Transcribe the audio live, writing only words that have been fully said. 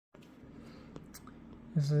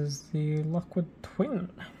This is the Lockwood Twin.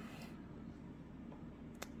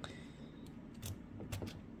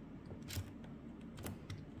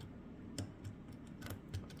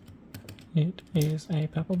 It is a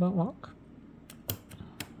purple belt lock,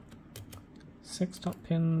 6 top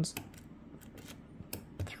pins,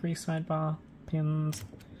 3 sidebar pins.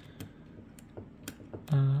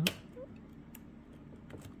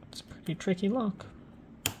 It's a pretty tricky lock.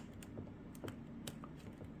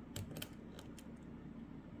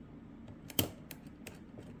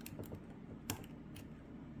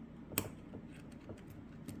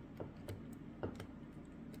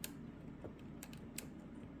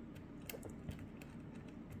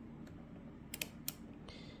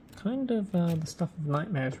 Kind of the stuff of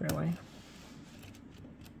nightmares, really,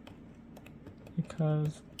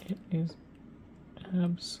 because it is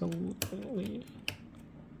absolutely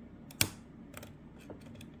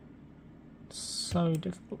so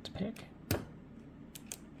difficult to pick.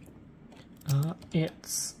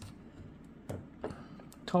 Its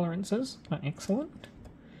tolerances are excellent.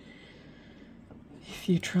 If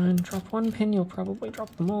you try and drop one pin, you'll probably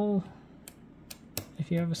drop them all.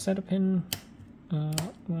 If you ever set a pin,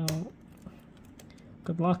 well,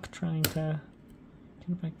 good luck trying to get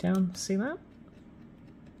it back down. See that?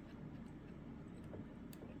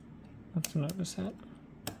 That's an overset.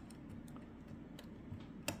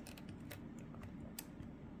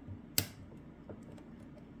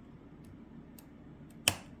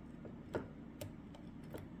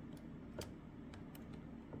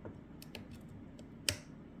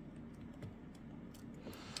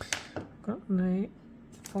 Got my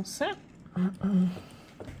full set.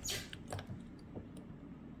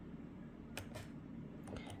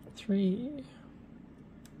 3,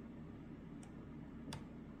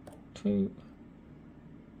 2,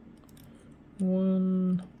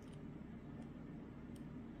 1.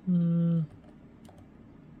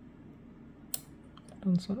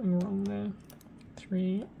 Done something wrong there.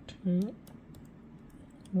 3, 2,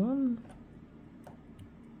 1.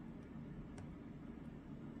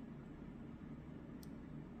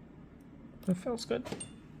 That feels good.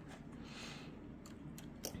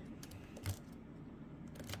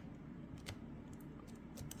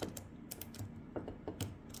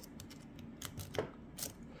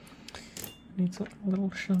 Needs a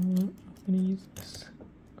little shallow. I'm going to use this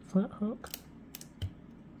flat hook.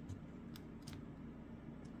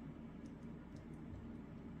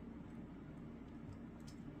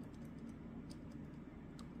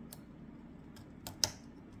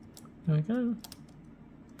 There we go.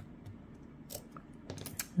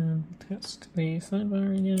 And test the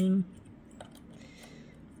sidebar again.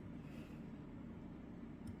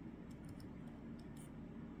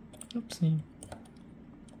 Oopsie.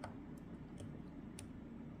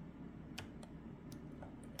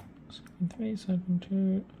 Three, 7,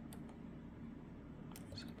 2,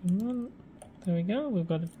 7, 1. There we go. We've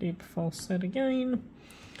got a deep false set again.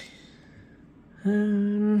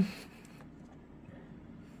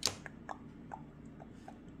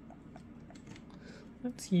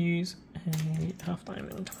 Let's use a half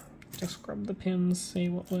diamond. Just scrub the pins, see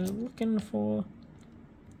what we're looking for.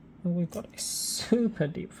 Well, we've got a super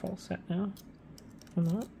deep false set now. Or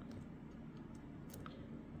not.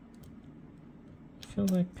 Feels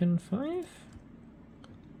like pin 5.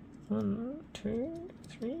 1, 2,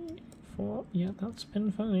 3, 4. Yeah, that's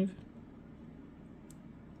pin 5.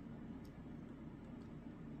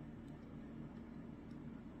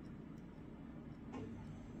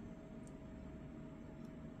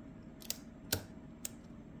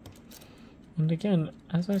 And again,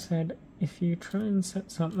 as I said, if you try and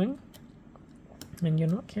set something and you're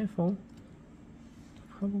not careful,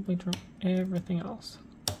 you'll probably drop everything else.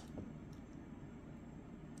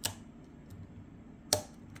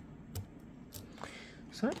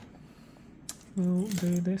 So, we'll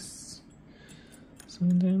do this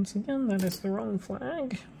song dance again. That is the wrong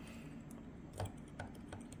flag.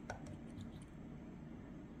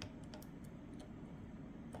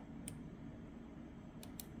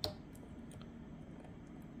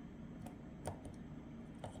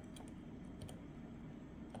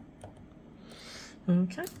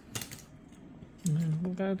 Okay. And then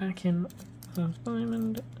we'll go back in half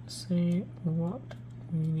diamond, see what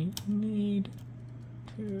we need.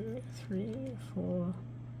 2, 3, 4.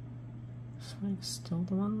 So it's still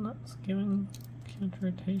the one that's giving counter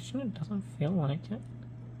rotation. It doesn't feel like it.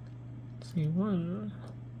 Let's see, 1,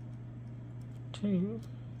 2,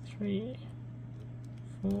 3,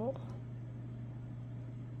 4.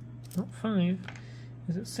 Not 5.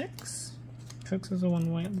 Is it 6? 6 is a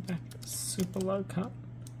one way at the back. It's super low cut.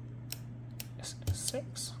 Yes, it is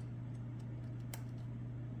 6.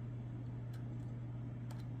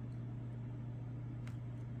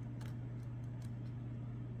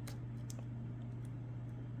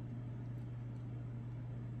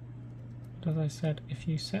 as I said, if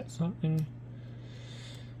you set something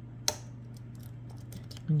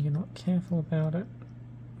and you're not careful about it,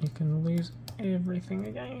 you can lose everything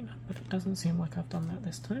again. But it doesn't seem like I've done that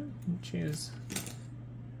this time, which is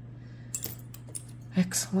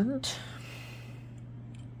excellent.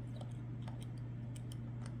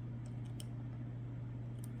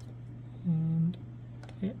 And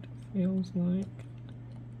it feels like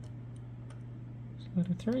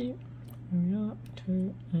letter 3, here we are,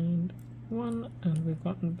 2 and 1, and we've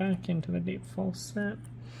gotten back into the deep false set.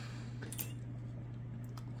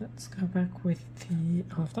 Let's go back with the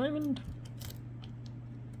half diamond.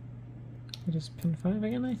 It is pin 5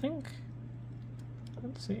 again, I think.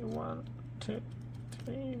 Let's see, 1, 2,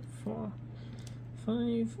 3, 4,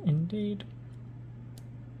 5, indeed.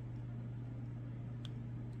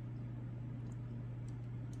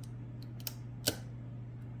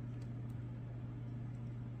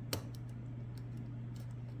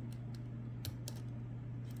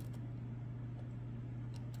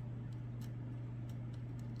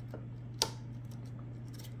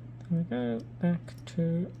 There we go, back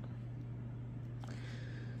to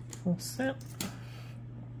full set.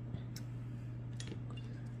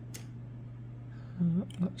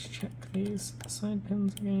 Let's check these side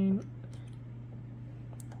pins again.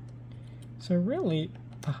 So really,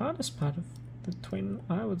 the hardest part of the twin,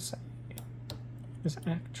 I would say, is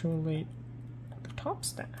actually the top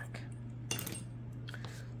stack.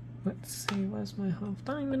 Let's see, where's my half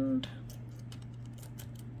diamond?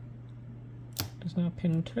 There's now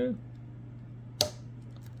pin 2.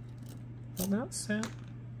 Well, that's set.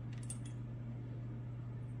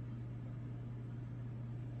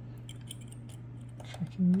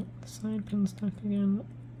 Checking the side pin stack again.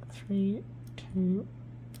 3, 2,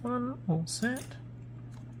 1, all set.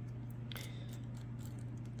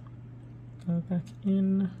 Go back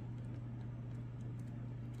in.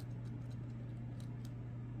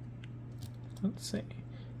 Let's see.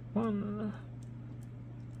 1,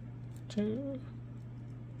 2,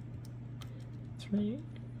 3,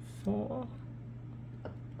 4,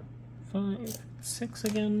 5, 6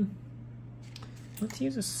 again. Let's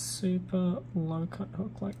use a super low cut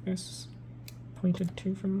hook like this, pointed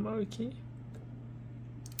to from Moki.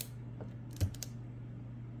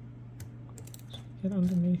 So get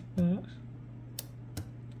underneath that.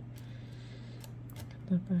 Get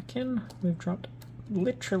that back in. We've dropped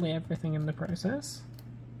literally everything in the process,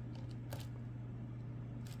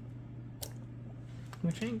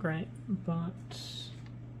 which ain't great, but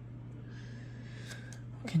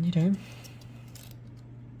what can you do?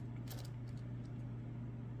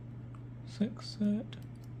 6 set,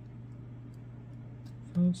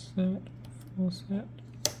 5 set, 4 set,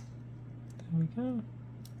 there we go.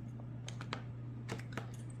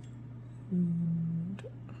 And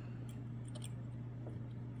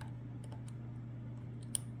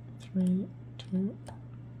 3, 2,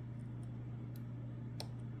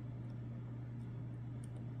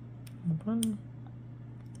 and 1.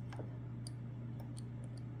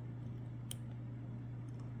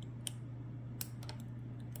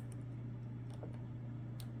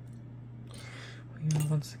 We are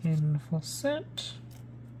once again full set.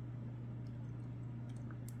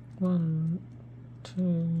 1,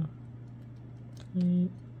 2, 3.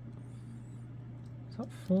 Is that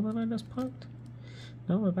 4 that I just poked?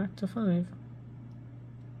 No, we're back to 5.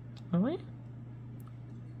 Are we?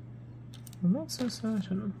 I'm not so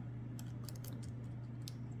certain.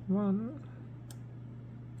 1,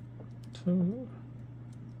 2,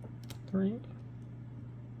 3,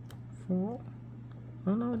 4.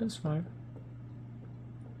 Oh no, it is 5.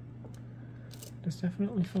 It is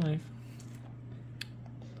definitely 5.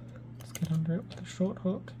 Let's get under it with a short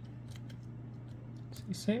hook.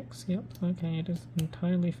 See, 6, yep, okay, it is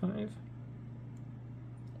entirely 5.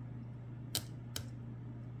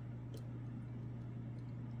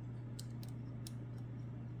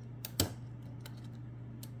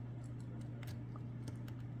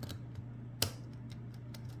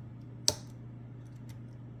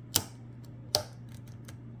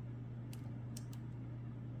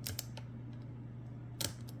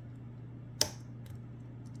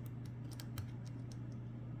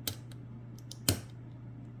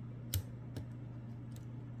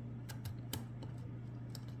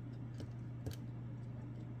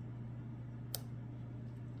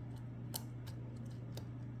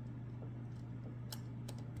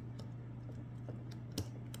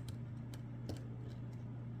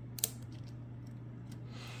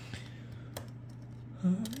 I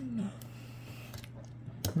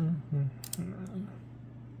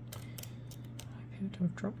appear to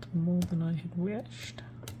have dropped more than I had wished.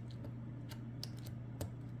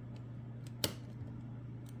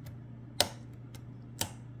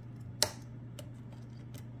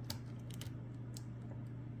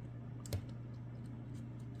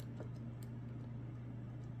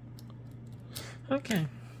 Okay,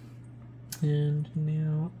 and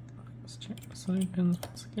now let's check the side pins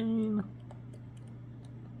once again.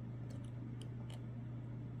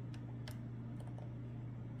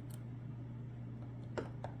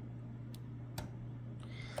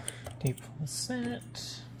 Deep full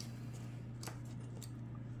set.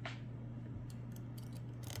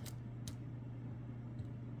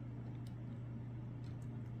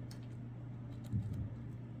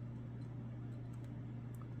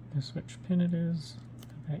 Guess which pin it is.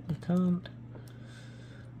 I bet you can't.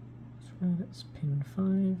 That's right, it's pin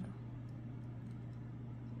 5.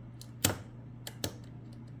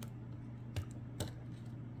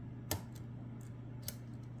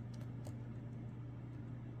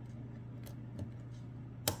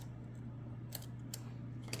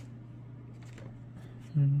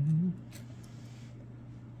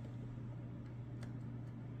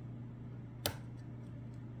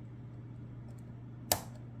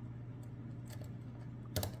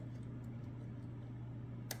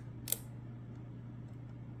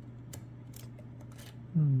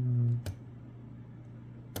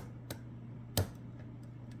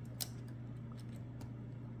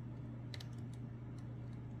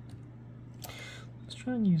 Let's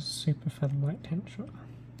try and use super feather light tension.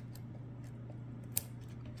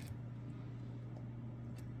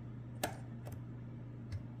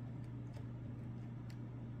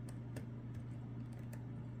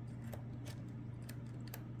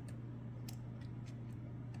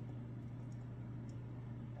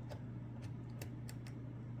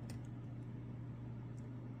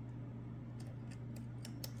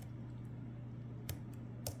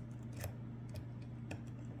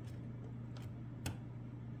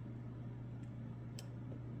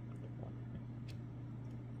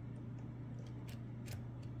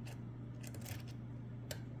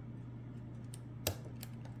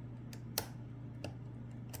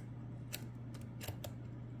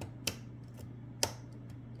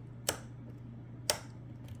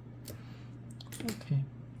 Okay,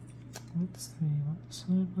 let's see what the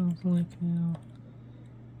sidebars like now.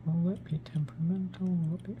 Will it be temperamental?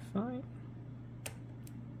 Will it be fine?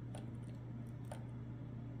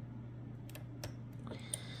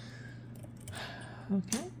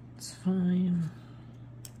 Okay, it's fine.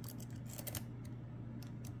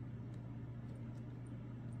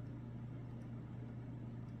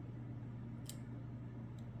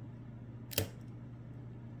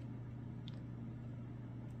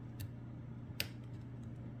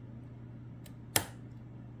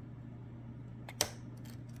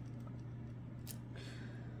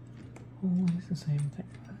 Always the same thing.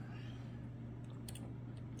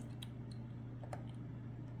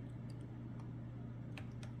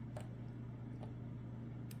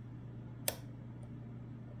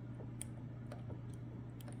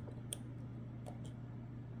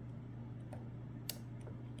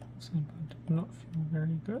 So I did not feel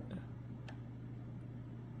very good.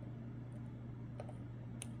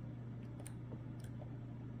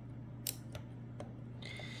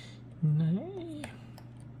 Nay.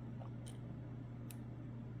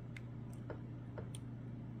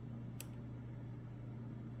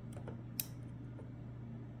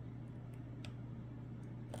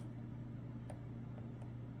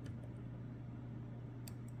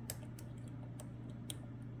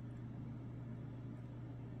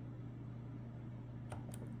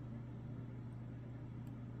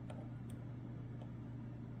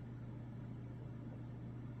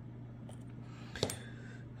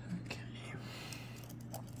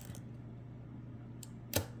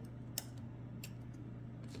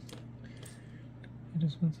 It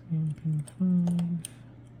is once again pin 5.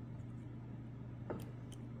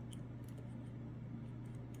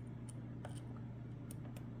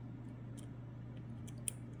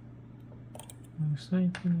 No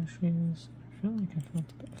side pin issues. I feel like I felt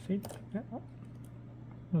a bit of feedback there. What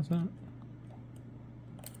was that?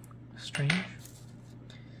 Strange.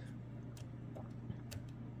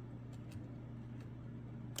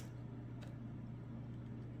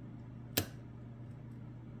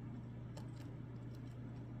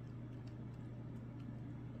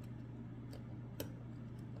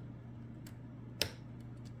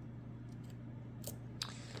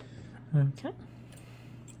 Okay.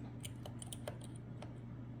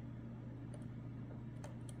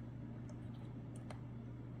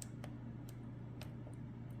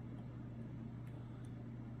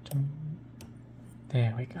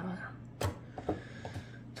 There we go.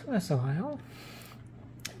 Took us a while,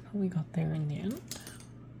 but we got there in the end.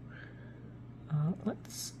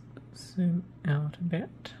 Let's zoom out a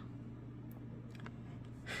bit.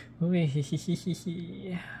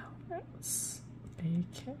 Let's be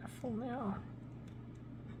careful now.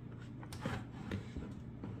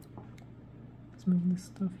 Let's move this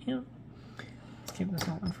stuff here. Let's keep this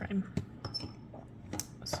all in frame.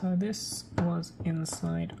 So this was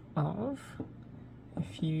inside of,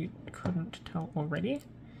 if you couldn't tell already,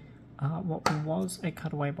 what was a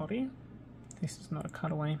cutaway body. This is not a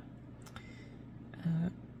cutaway,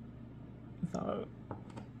 though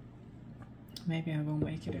maybe I will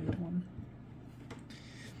make it into one.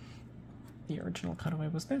 The original cutaway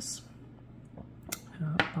was this,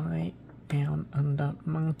 by Down Under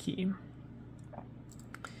Monkey.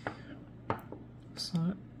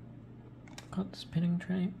 So, got the spinning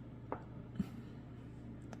tray,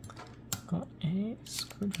 got a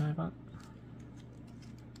screwdriver.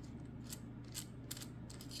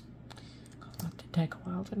 God, that did take a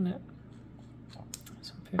while, didn't it?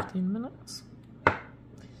 Some 15 minutes. Here.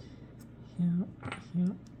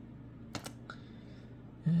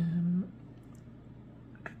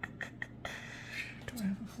 Do I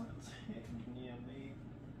have a flat head near me?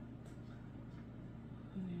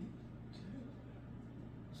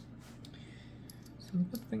 So the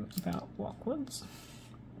good thing about Lockwoods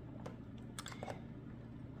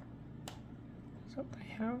is that they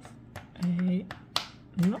have a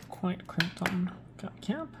not quite crimped on gut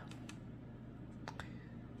cap.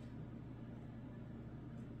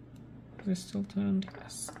 Is it still turned?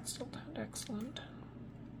 Yes, it's still turned excellent.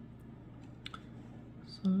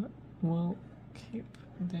 So we'll keep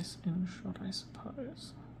this in shot, I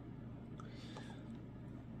suppose.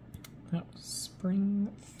 That was spring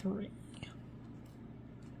 3.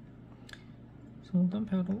 So we'll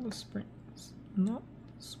dump out all the springs, not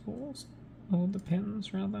the spools, or the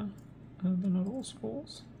pins rather. They're not all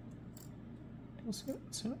spools. You'll see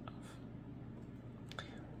that soon enough.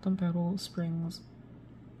 Dump out all the springs.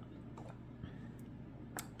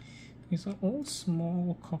 These are all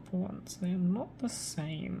small copper ones. They are not the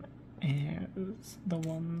same as the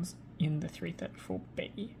ones in the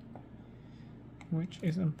 334B, which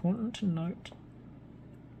is important to note.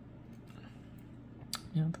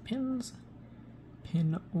 Now the pins,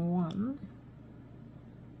 pin 1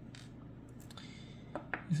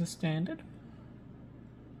 is a standard.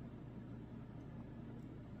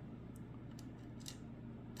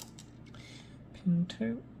 Pin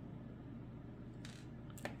 2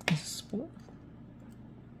 is a spool.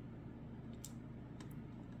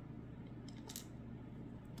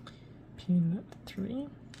 Pin 3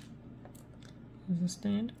 is a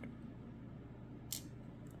standard.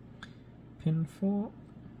 Pin 4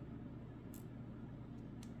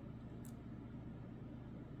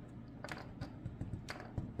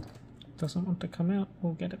 doesn't want to come out,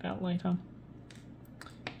 we'll get it out later.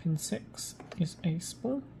 Pin 6 is a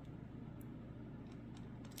spool.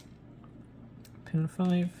 Pin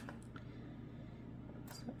 5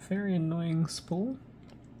 is that very annoying spool.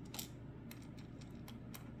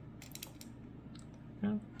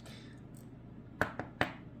 Yeah.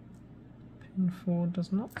 Pin 4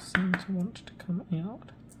 does not seem to want to come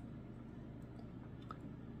out.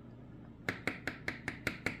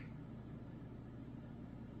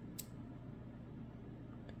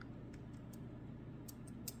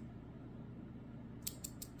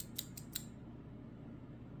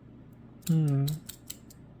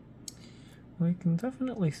 We can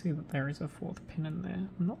definitely see that there is a 4th pin in there.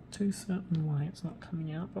 I'm not too certain why it's not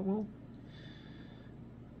coming out, but we'll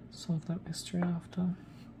solve that mystery after.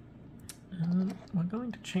 We're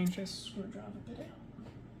going to change this screwdriver bit out.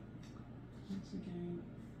 Once again,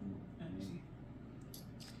 a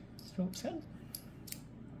Phillips head.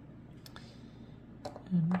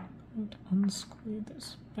 And I'm going to unscrew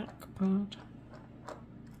this back part.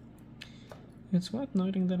 It's worth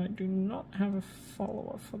noting that I do not have a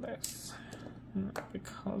follower for this,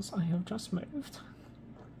 because I have just moved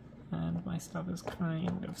and my stuff is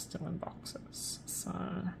kind of still in boxes, so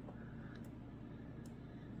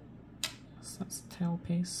that's the tail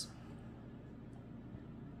piece.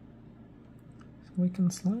 So we can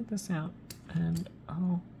slide this out and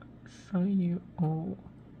I'll show you all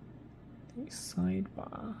the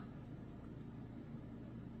sidebar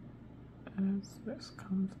as this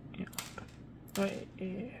comes out.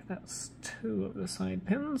 That's 2 of the side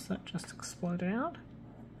pins that just exploded out.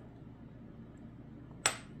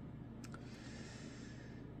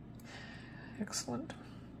 Excellent.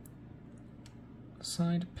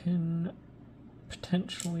 Side pin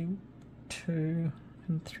potentially 2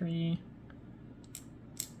 and 3.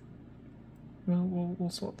 Well, we'll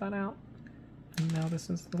sort that out. And now this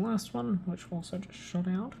is the last one, which also just shot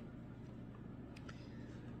out.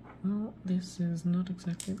 Well, this is not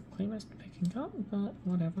exactly the cleanest picking up, but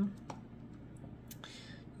whatever.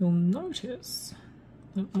 You'll notice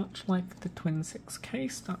that much like the Twin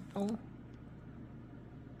 6K style,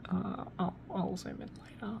 I'll zoom in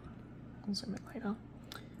later. I'll zoom in later.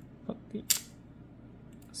 Put the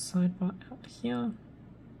sidebar out here,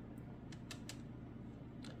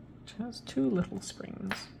 which has 2 little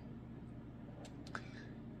springs.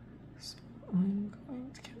 So I'm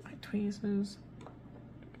going to get my tweezers,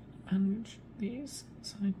 manage these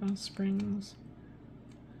sidebar springs,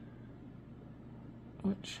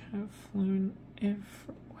 which have flown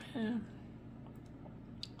everywhere.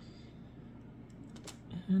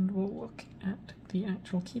 And we'll look at the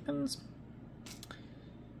actual key pins.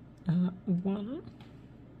 One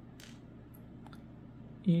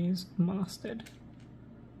is masted,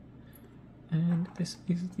 and this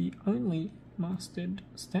is the only masted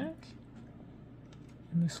stack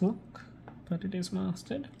in this lock, but it is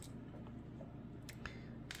masted.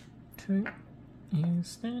 2 is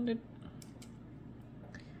standard.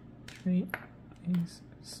 3 is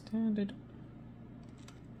standard.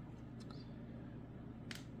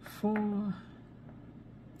 4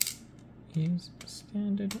 is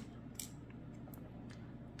standard.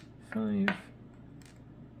 5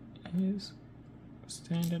 is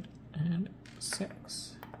standard, and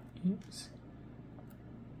 6 is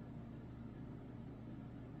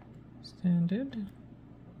standard.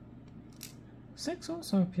 6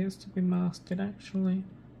 also appears to be masted, actually.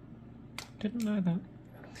 Didn't know that.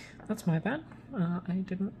 That's my bad. I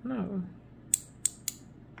didn't know.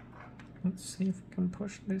 Let's see if we can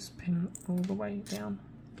push this pin all the way down.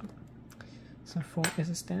 So 4 is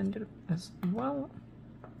a standard as well.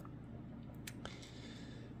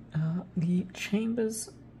 The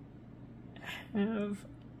chambers have,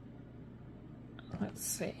 let's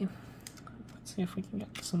see if we can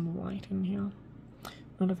get some light in here.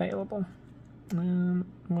 Not available.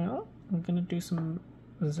 Well, I'm gonna do some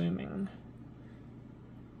zooming.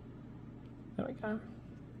 There we go.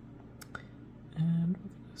 And we're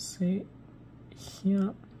gonna see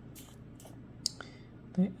here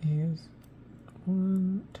there is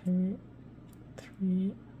 1, 2,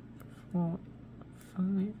 3, 4,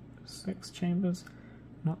 5, 6 chambers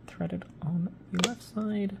not threaded on the left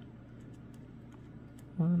side.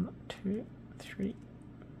 1, 2, 3,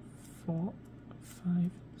 4,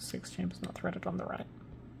 5, 6 chambers not threaded on the right,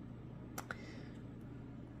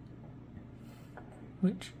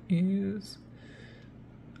 which is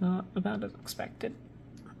about as expected.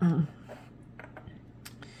 Oh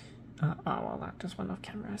well, that just went off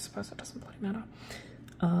camera. I suppose it doesn't bloody matter.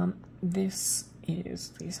 This is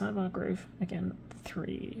the sidebar groove. Again,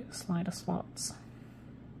 3 slider slots.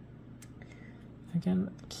 Again,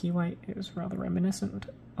 keyway is rather reminiscent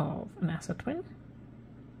of NASA Twin.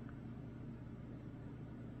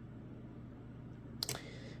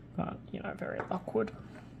 But, you know, very Lockwood.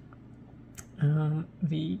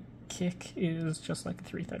 The kick is just like a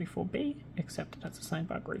 334B, except it has a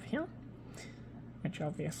sidebar groove here, which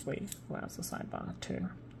obviously allows the sidebar to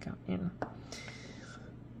go in.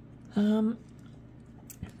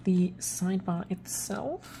 The sidebar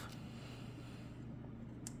itself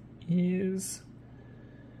is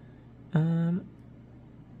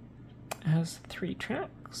has 3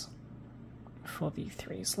 tracks for the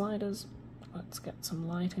 3 sliders. Let's get some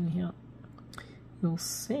light in here. You'll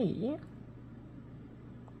see,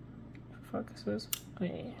 focuses,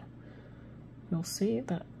 there. You'll see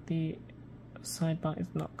that the sidebar is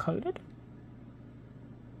not coded,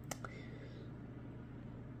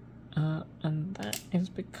 and that is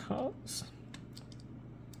because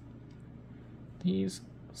these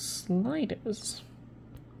sliders,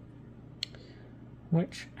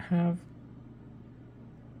 which have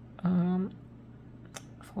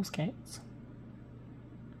false gates,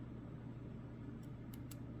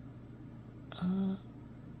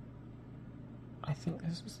 I think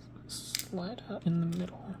this is a slider in the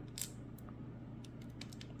middle.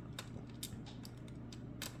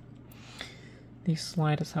 These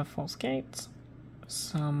sliders have false gates.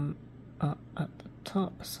 Some are at the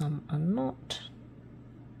top, some are not.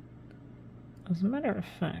 As a matter of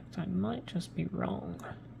fact, I might just be wrong.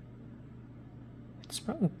 It's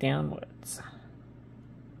sprung downwards.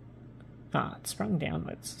 It's sprung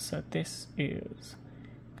downwards, so this is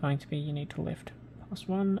going to be, you need to lift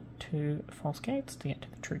 +1 to false gates to get to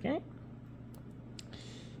the true gate.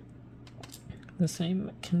 The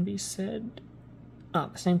same can be said,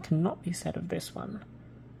 the same cannot be said of this one.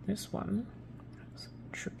 This one has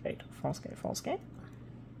true gate, false gate, false gate.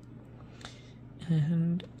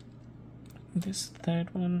 And this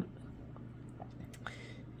third one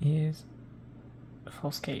is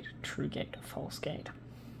false gate, true gate, false gate.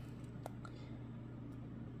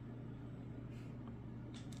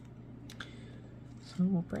 So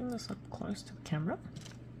we'll bring this up close to the camera.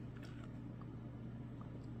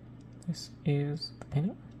 This is the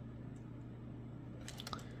pinning.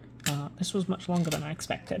 this was much longer than I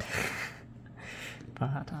expected.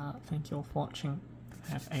 But thank you all for watching.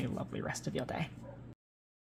 Have a lovely rest of your day.